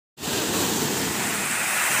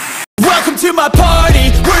to my party,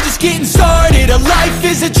 we're just getting started. A life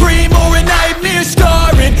is a dream or a nightmare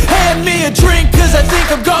scarring. Hand me a drink cause I think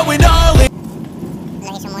I'm going all in.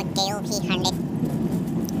 kuv100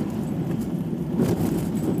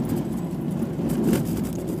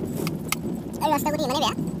 रास्ता को मैंने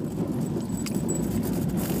भैया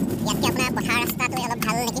याद अपना पठार रास्ता तो अलग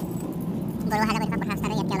ভাল নেকি বড় হালা পঠার রাস্তা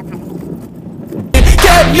याद अलग ভাল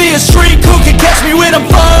Get me a streak who can catch me when I'm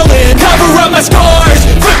falling. Cover up my scars,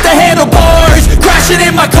 flip the handlebars, crashing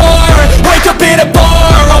in my car, wake up in a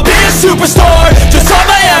bar. I'll be a superstar, just on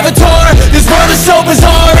my avatar. This world is so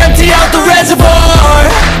bizarre, empty out the reservoir.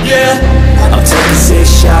 Yeah, I'm taking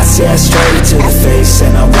 6 shots, yeah, straight to the face.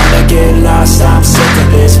 And I wanna get lost, I'm sick of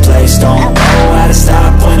this place. Don't know how to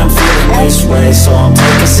stop when I'm feeling this way. So I'm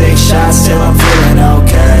taking 6 shots till I'm feeling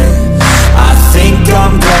okay. I think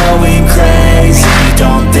I'm going crazy,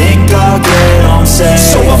 don't think I'll get home safe.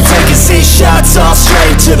 So I'm taking 6 shots all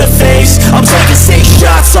straight to the face. I'm taking 6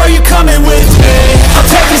 shots, are you coming with me? I'm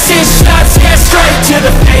taking 6 shots, yeah, straight to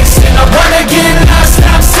the face. And I wanna get lost,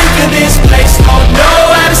 I'm sick of this place. Don't know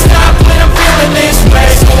how to stop when I'm feeling this way.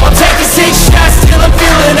 So I'm taking 6 shots till I'm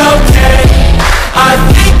feeling okay. I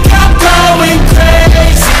think I'm going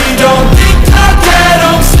crazy, don't think I'll get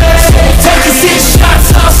home safe. So I'm taking 6 shots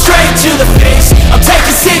all straight to the face. I'm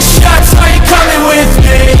taking 6 shots, are you coming with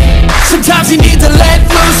me? Sometimes you need to let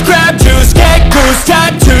loose, grab juice, get goose,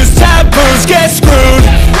 tattoos, taboos, get screwed.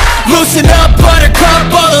 Loosen up, buttercup,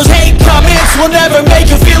 all those hate comments will never make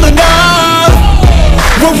you feel enough.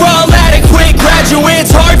 We're all adequate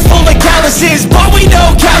graduates, heart full of calluses, but we know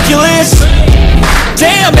calculus.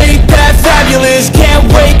 Damn, ain't that fabulous? Can't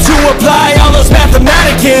wait to apply all those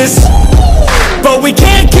mathematicus. But we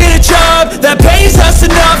can't get a job that pays us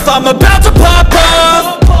enough. I'm about to pop off.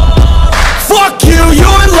 Fuck you,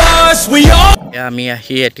 you're lost. We all. Yeah, আমি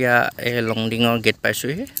আহি এতিয়া এই লংডিঙৰ gate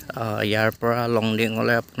পাইছোহি। ইয়াৰ পৰা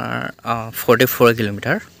লংডিঙলৈ আপোনাৰ 44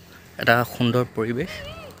 kilometre. এটা সুন্দৰ পৰিৱেশ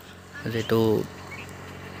যেটো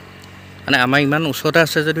মানে আমাৰ ইমান ওচৰতে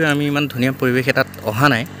আছে যদিও আমি ইমান ধুনীয়া পৰিৱেশ এটাত অহা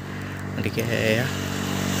নাই। গতিকে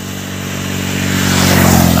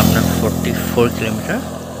আপোনাৰ 44 কিলোমিটাৰ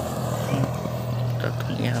এটা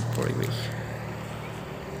ধুনীয়া পৰিৱেশ।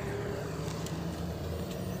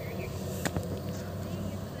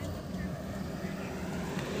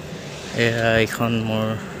 এইখন মোৰ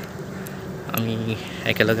আমি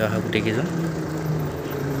একেলগে অহা গোটেইকেইজন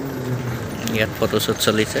ইয়াত ফটোশ্বুট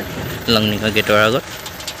চলিছে লংডিঙৰ গেটৰ আগত।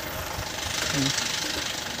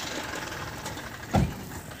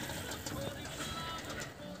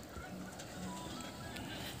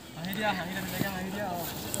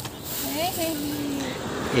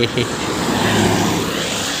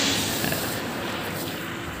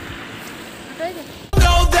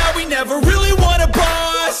 Know that we never really want a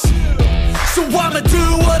boss, so I'ma do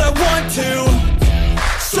what I want to.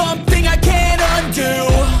 Something I can't undo.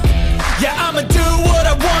 Yeah, I'ma do what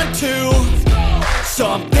I want to.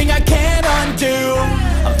 Something I can't undo.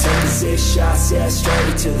 I'm taking 6 shots, yeah,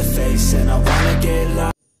 straight to the face, and I wanna get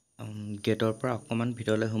lost. গেটৰ পৰা অকমান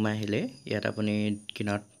ভিতৰলৈ সোমাই আহিলে ইয়াত আপুনি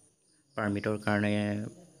কিনাৰত পাৰমিটৰ কাৰণে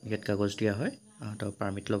গেট কাগজ দিয়া হয়। তো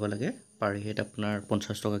পাৰমিট ল'ব লাগে। পাৰ হেড আপোনাৰ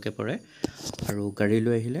 50 টকাকৈ পৰে আৰু গাড়ী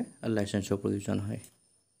লৈ আহিলে লাইসেন্সৰ প্ৰয়োজন হয়।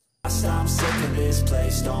 I'm sick of this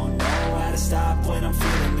place, don't know how to stop when I'm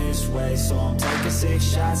feeling this way. So I'm taking 6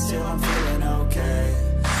 shots till I'm feeling okay.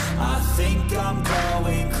 I think I'm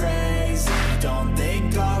going crazy, don't think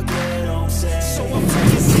I'll get home safe. So I'm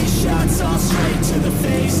taking 6 shots all straight to the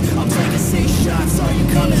face. I'm taking 6 shots, are you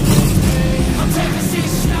coming with me? I'm taking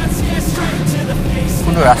 6 shots, yeah, straight to the face.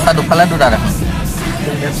 Kudu rasta dufala duda rakha.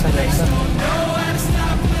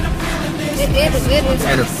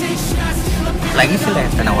 লাগিছিলে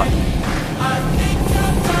তেনেকুৱা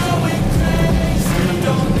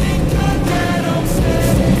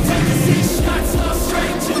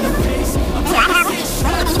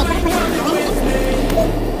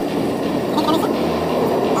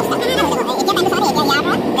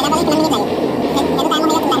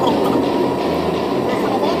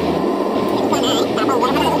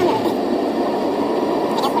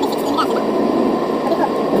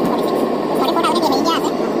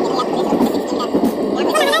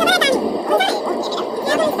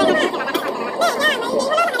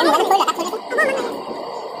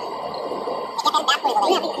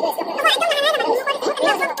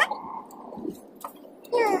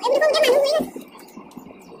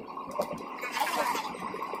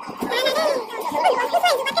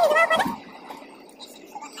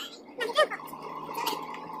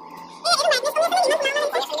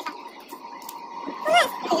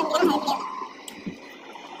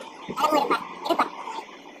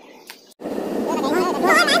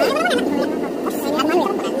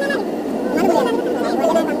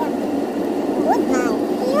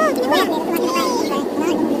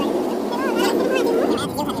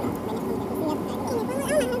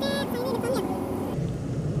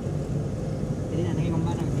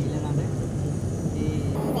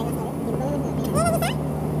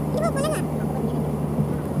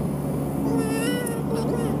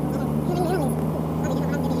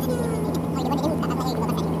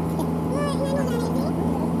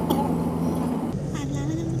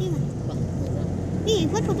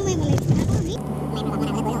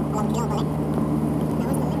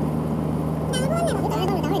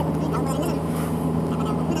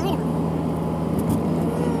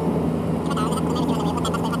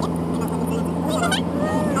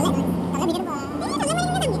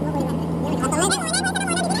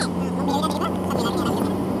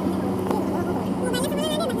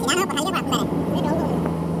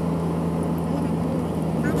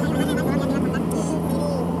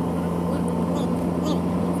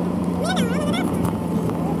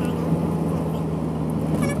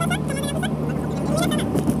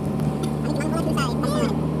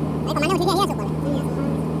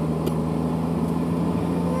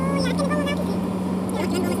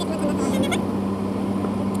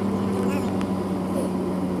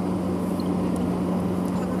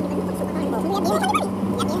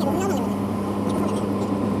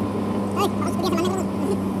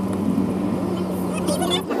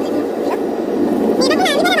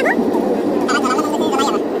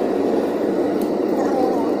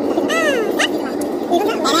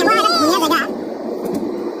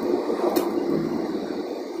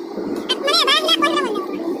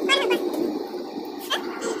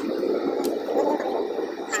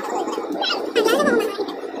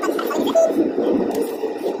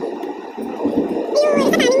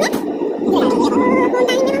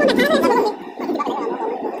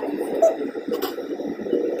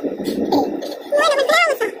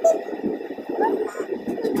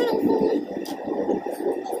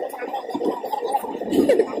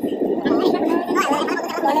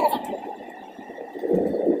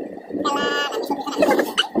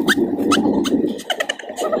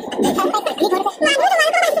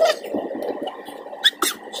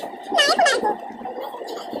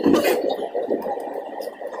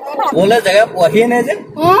बोले जगह वही नहीं जे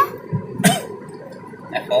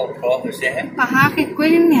হৈছে হে পাহা শেষ কৰি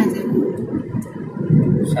দিম নি আজি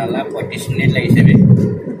সালা 25 মিনিট লাগিছে বে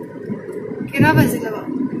কেনা বাজিলে বা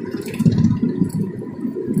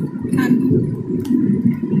কান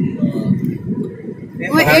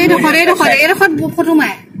ওই এই দেখত ফটো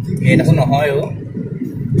মাই এই দেখো নহয় ও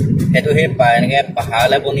এটো হে পায়নগে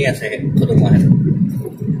পাহালে বনি আছে ফটো মাই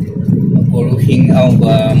গৰু সিং আও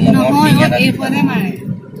মনৰ সিং এটা এই পৰে মাৰে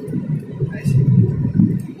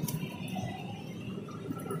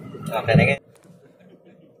তেনেকে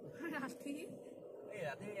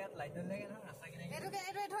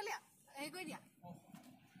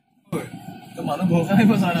মানুহ ভোকা নাই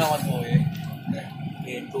বসা না আমার বই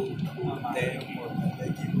itu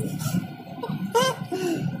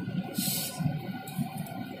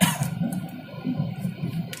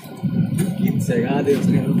se gana de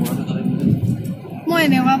usted no puedo saber মই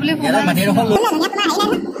নেৱা বুলি ya la manera con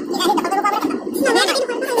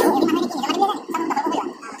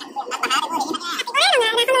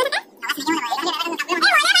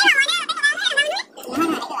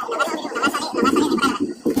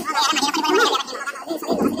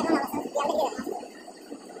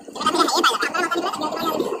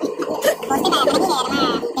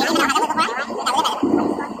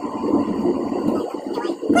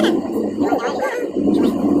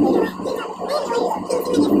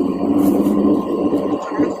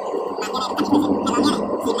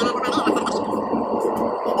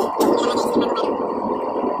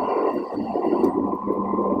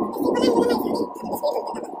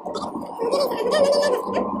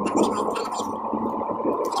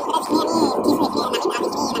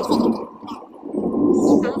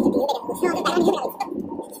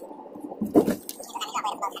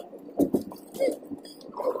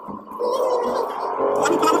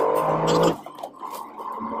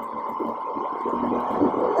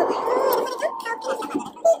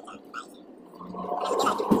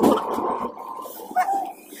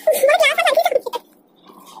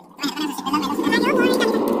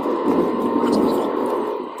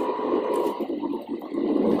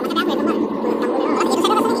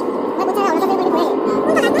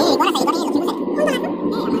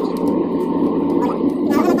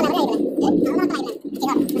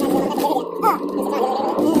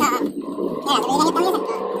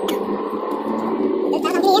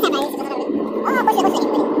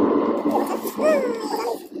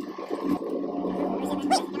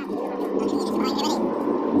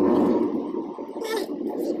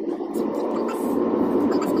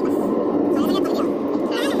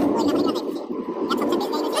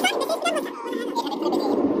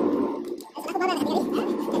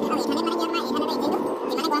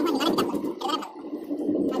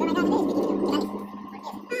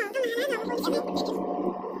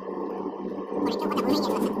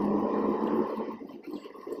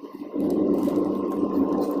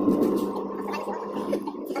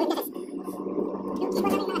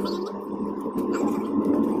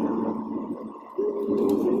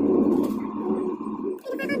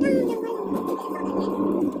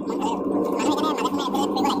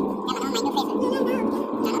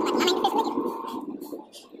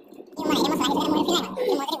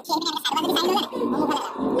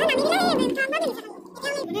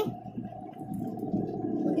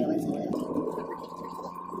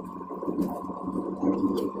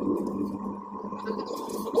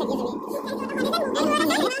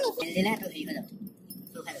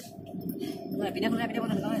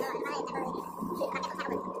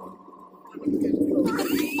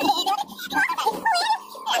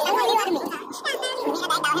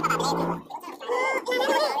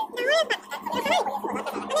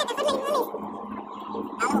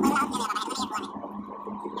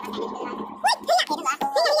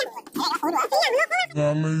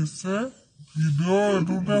Galese video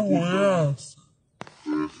etute hoye ase.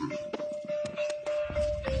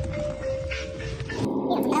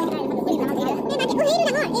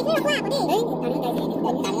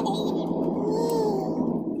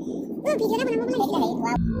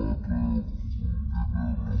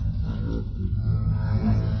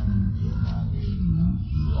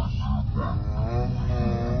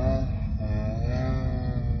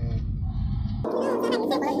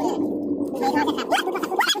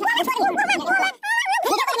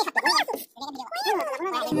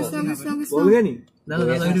 Boleh nih? Nah,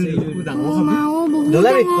 udah mau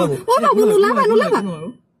Nulari, kamu. Oh, bagus nulapa.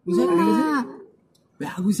 Bisa sih?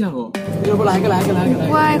 Bagus ya kok. Ini apa lagi?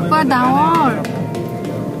 Wah, kok ডাঙৰ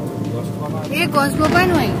এই গছ বপাই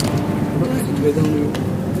নয়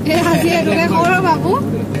এই আজি এটোকে কৰ বাবু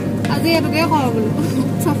আজি এটোকে কৰ বোলো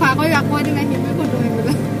সফা কৰি আকৌ এদিন আহিবি ফটো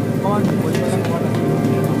মাৰিবলৈ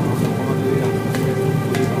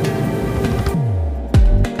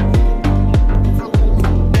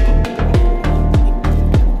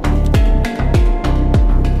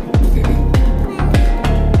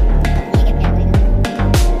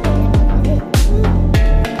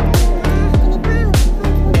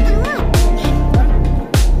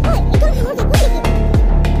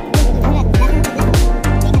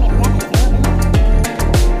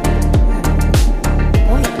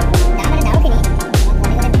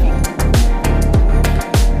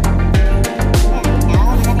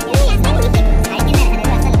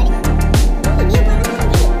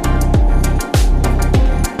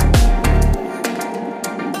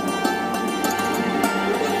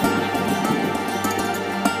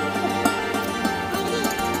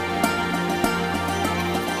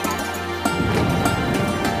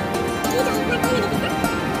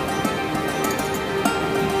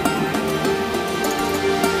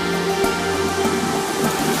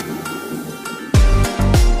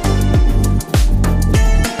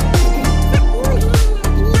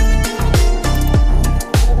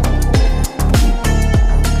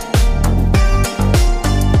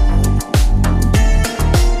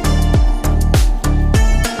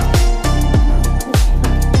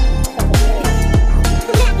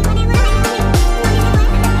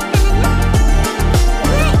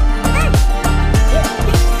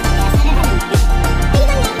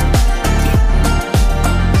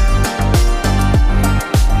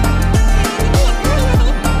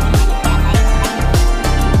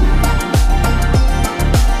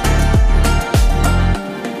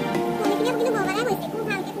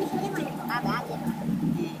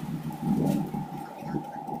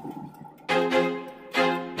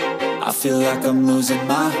I feel like I'm losing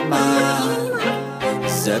my mind.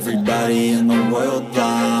 Is everybody in the world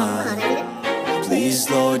blind? Please,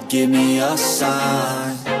 Lord, give me a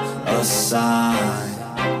sign, a sign.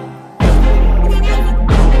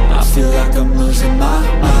 I feel like I'm losing my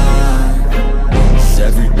mind. Is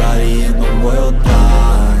everybody in the world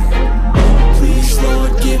blind? Please,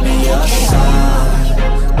 Lord, give me a sign,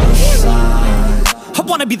 a sign. I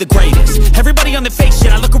wanna be the greatest. Everybody on the fake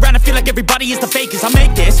shit. I look around and feel like everybody is the fakest. I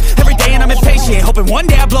make this every day and I'm impatient, hoping one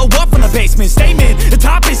day I blow up from the basement. Statement, the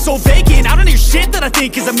top is so vacant. I don't hear shit that I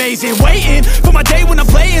think is amazing. Waiting for my day when I'm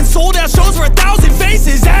playing sold out shows for 1,000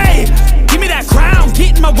 faces. Hey, give me that crown,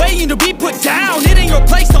 get in my way and to be put down. It ain't your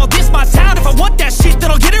place, no, this my town. If I want that shit, then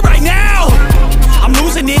I'll get it right now. I'm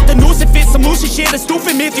losing it, the noose it fits. I'm losing shit, a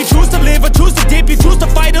stupid myth. You choose to live or choose to dip. You choose to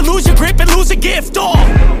fight or lose your grip and lose a gift. Oh,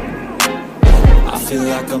 I feel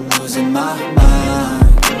like I'm losing my mind.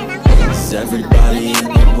 Is everybody in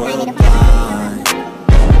the world blind?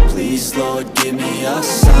 Please, Lord, give me a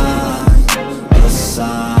sign, a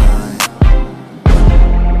sign.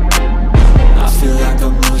 I feel like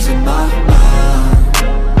I'm losing my mind.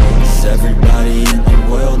 Is everybody in the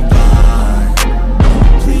world blind?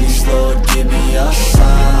 Please, Lord, give me a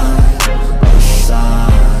sign, a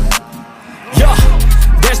sign. yeah.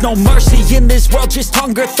 There's no mercy in this world, just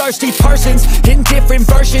hunger-thirsty persons in different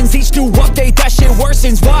versions. Each new update, that shit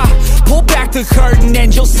worsens. Why? Pull back the curtain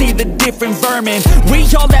and you'll see the different vermin. We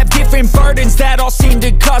all have different burdens that all seem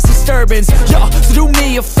to cause disturbance. Yo, so do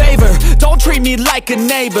me a favor, don't treat me like a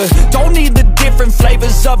neighbor. Don't need the different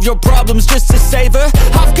flavors of your problems just to savor.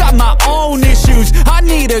 I've got my own issues, I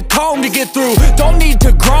need a comb to get through. Don't need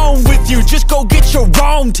to groan with you, just go get your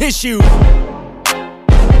own tissue.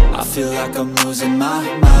 I feel like I'm losing my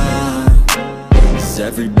mind. Is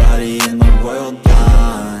everybody in the world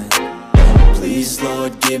blind? Please,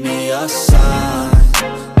 Lord, give me a sign,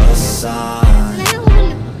 a sign.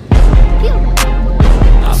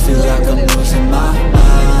 I feel like I'm losing my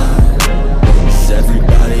mind. Is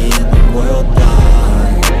everybody in the world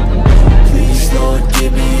blind? Please, Lord,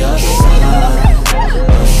 give me a sign,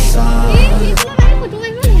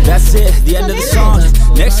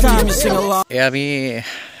 time you sing along. এয়া আমি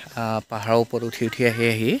পাহাৰৰ ওপৰত উঠি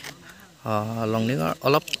আহি লংডিঙৰ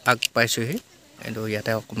অলপ আগ পাইছোহি কিন্তু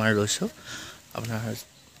ইয়াতে অকণমান ৰৈছোঁ আপোনাৰ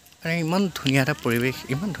মানে ইমান ধুনীয়া এটা পৰিৱেশ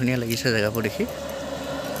ইমান ধুনীয়া লাগিছে জেগাবোৰ দেখি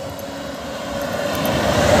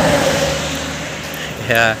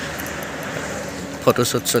এয়া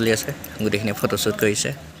ফটোশ্বুট চলি আছে গোটেইখিনি ফটোশ্বুট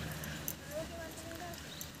কৰিছে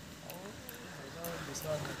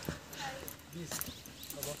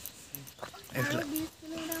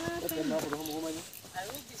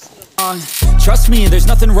Trust me, there's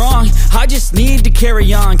nothing wrong. I just need to carry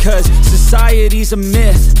on, cause society's a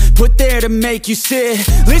myth put there to make you sit.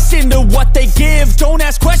 Listen to what they give. Don't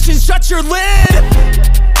ask questions, shut your lid.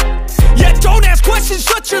 Yeah, don't ask questions,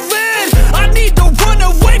 shut your lid. I need to run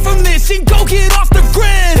away from this and go get off the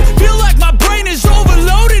grid. Feel like my brain is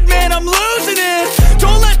overloaded, man, I'm losing it.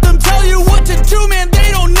 Don't let them tell you what to do, man, they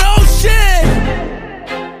don't know shit.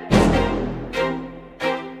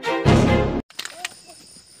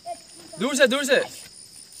 दूर से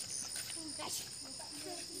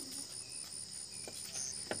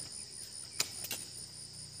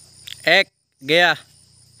এক গয়া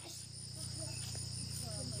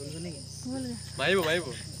মাৰিব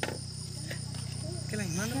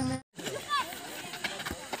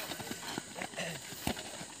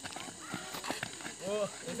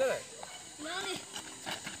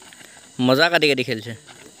মজা কাটি খেলছে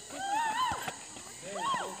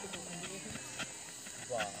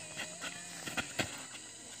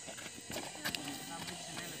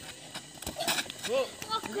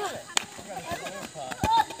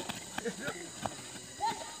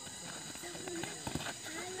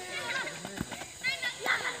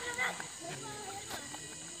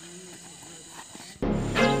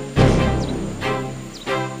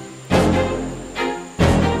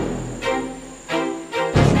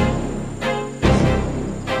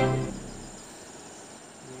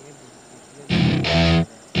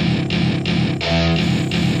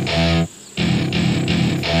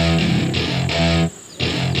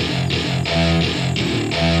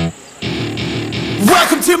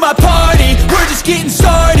Welcome to my party, we're just getting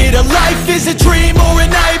started. A life is a dream or a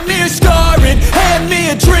nightmare scarring. Hand me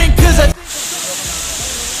a drink cause I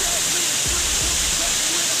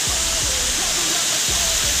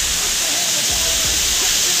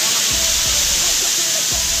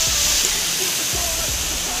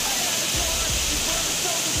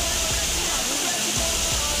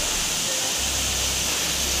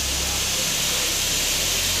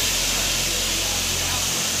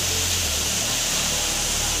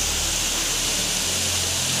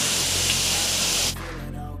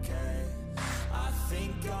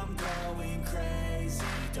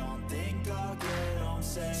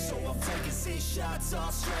shots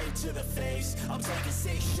all straight to the face. I'm taking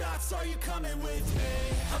 6 shots, are you coming with me?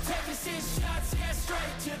 I'm taking 6 shots, yeah,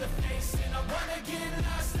 straight to the face. And I wanna get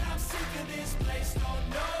lost, I'm sick of this place. Don't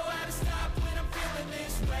know how to stop when I'm feeling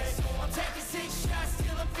this way. So I'm taking 6 shots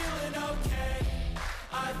till I'm feeling okay.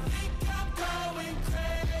 I think I'm going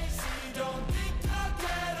crazy, don't think I'll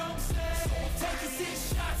get home safe. So I'm taking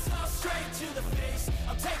 6 shots, all straight to the face.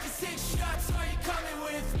 I'm taking 6 shots, are you coming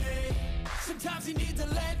with me? Sometimes you need to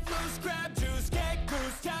let loose, grab juice, get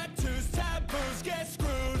goose, tattoos, taboos, get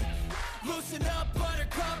screwed. Loosen up,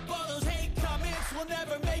 buttercup, all those hate comments will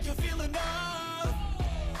never make you feel enough.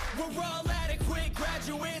 We're all adequate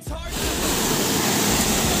graduates, hard to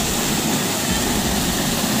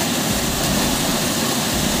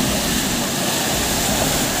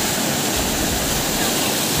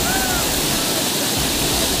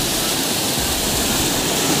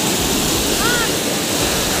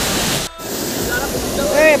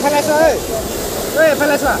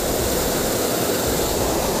Falasa.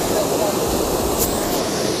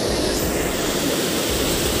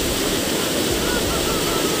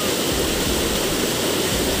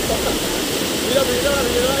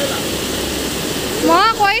 মই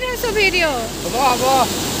কৈ থৈছো video' হ'ব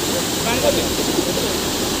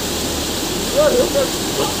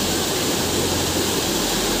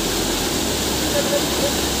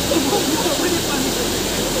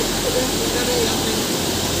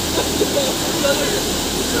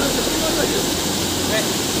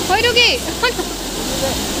হয়তো কি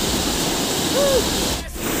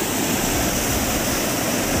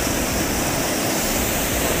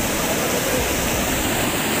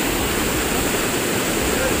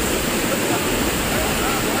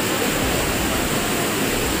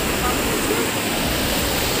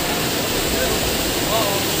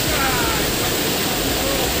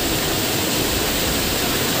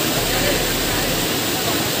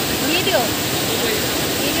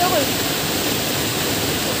video' কৰিছোঁ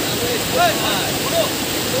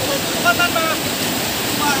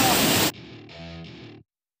আৰু